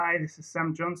Hi, this is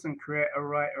Sam Johnson, creator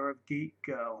writer of Geek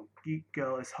Girl. Geek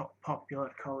Girl is hot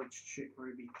popular college chick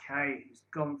Ruby Kay, who's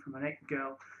gone from an it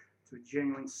girl to a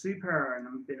genuine superhero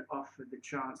and been offered the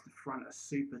chance to front a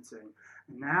super team.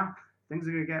 And now things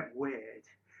are gonna get weird.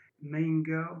 Mean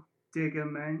Girl, Digger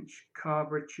Mensch,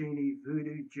 Carbracini,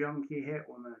 Voodoo Junkie,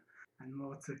 Hitwoman, and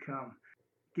more to come.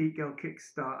 Geek Girl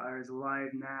Kickstarter is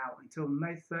live now until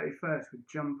May 31st with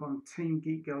Jump on Team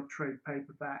Geek Girl trade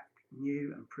paperback,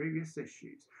 new and previous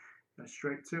issues. Go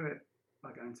straight to it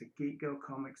by going to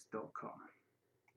geekgirlcomics.com.